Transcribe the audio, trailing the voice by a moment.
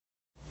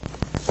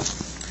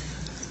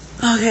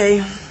Okay,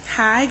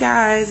 hi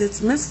guys,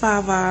 it's Miss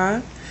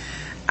Vava.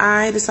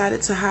 I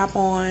decided to hop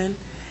on,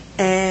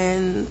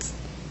 and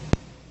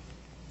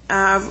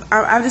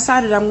I've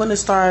decided I'm going to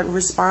start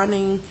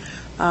responding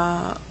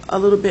a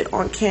little bit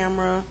on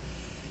camera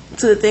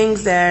to the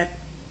things that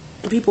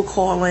people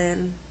call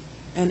in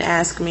and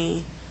ask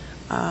me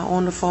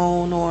on the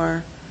phone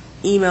or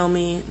email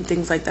me and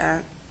things like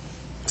that.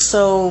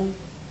 So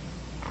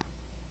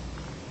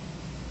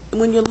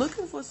when you're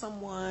looking for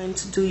someone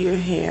to do your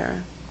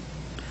hair,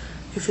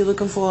 if you're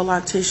looking for a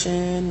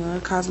loctician,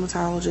 a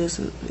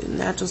cosmetologist,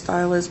 natural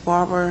stylist,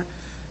 barber,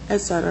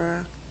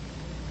 etc.,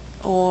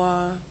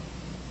 or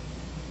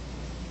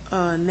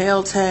a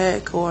nail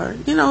tech, or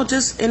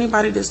just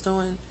anybody that's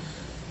doing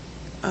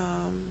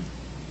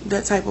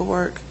that type of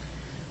work,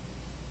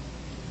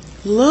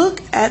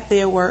 look at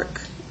their work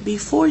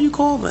before you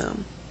call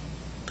them.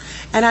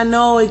 And I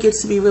know it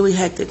gets to be really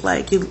hectic.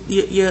 Like you're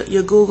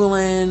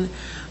googling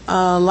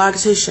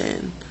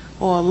loctician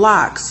or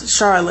locks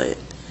Charlotte,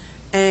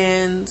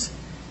 and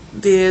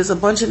there's a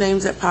bunch of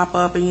names that pop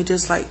up, and you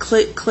just like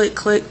click, click,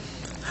 click.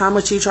 How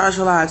much you charge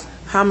for locks?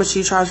 How much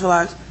you charge for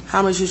locks?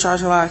 How much you charge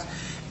for locks?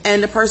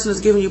 And the person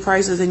is giving you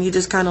prices, and you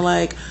just kind of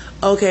like,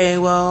 okay,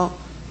 well,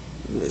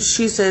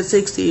 she said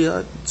 60,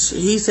 or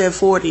he said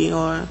 40,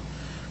 or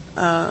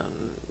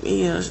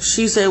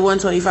she said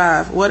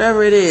 125.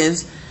 Whatever it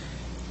is,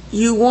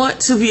 you want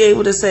to be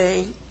able to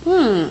say,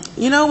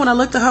 when I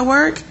looked at her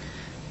work,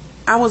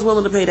 I was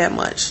willing to pay that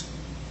much.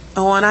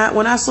 Oh, and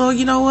when I saw,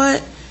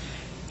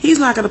 he's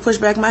not going to push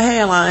back my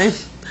hairline.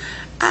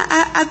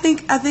 I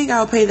think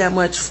I'll pay that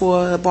much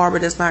for a barber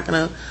that's not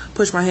going to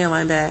push my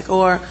hairline back.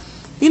 Or,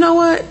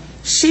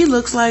 she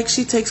looks like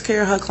she takes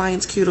care of her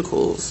clients'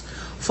 cuticles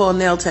for a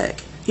nail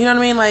tech. You know what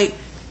I mean? Like,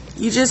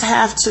 you just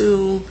have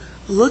to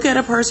look at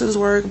a person's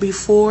work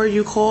before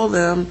you call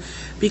them,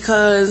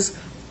 because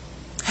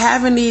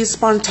having these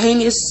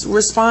spontaneous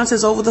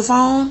responses over the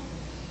phone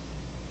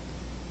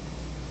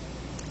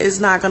is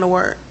not going to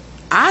work.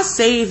 I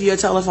save your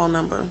telephone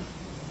number.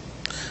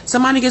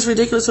 Somebody gets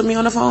ridiculous with me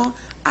on the phone,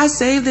 I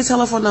save the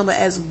telephone number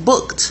as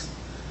booked,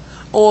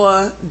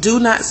 or do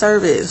not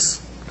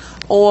service,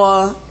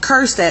 or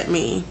cursed at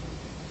me,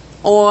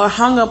 or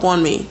hung up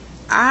on me.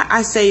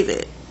 I save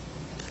it.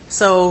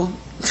 So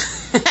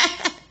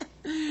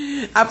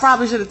I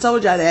probably should have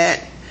told y'all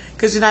that,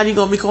 because you're not even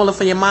going to be calling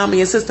for your mom and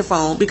your sister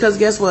phone, because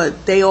guess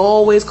what? They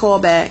always call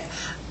back.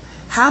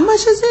 How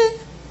much is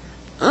it?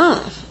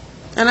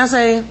 And I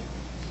say,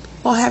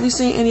 well, have you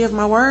seen any of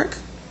my work?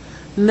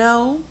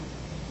 No.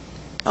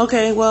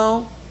 Okay,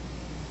 well,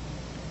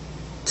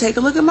 take a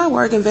look at my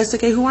work,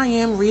 investigate who I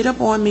am, read up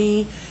on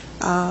me,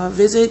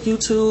 visit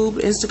YouTube,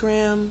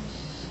 Instagram,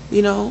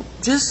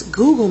 just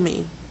Google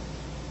me.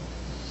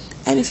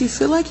 And if you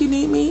feel like you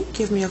need me,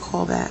 give me a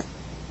call back.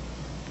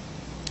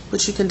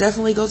 But you can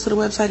definitely go to the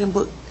website and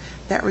book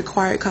that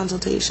required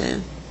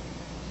consultation.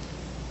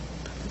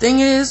 The thing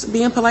is,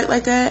 being polite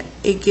like that,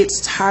 it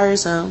gets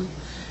tiresome.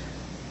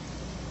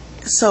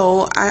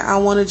 So I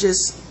want to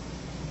just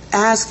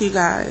ask you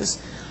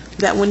guys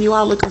that when you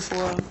are looking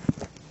for,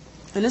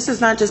 and this is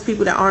not just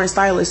people that aren't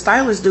stylists,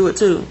 stylists do it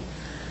too,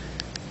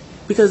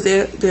 because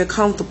they're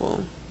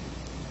comfortable.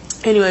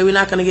 Anyway, we're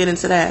not going to get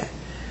into that,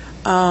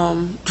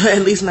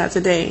 at least not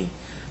today.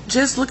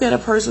 Just look at a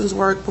person's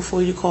work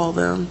before you call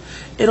them.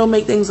 It'll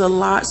make things a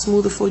lot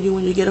smoother for you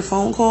when you get a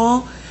phone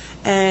call,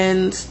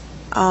 and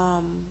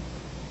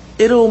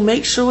it'll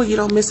make sure you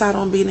don't miss out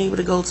on being able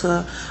to go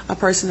to a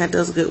person that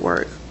does good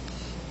work.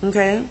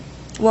 Okay?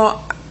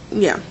 Well,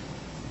 yeah.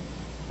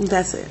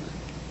 That's it.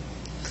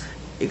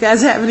 You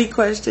guys have any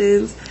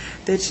questions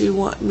that you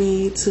want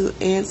me to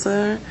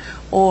answer,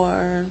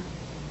 or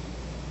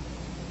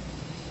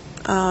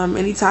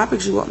any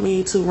topics you want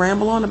me to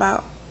ramble on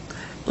about,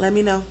 let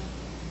me know.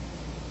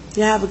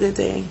 You have a good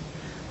day.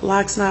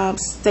 Lock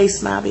snobs, stay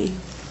snobby.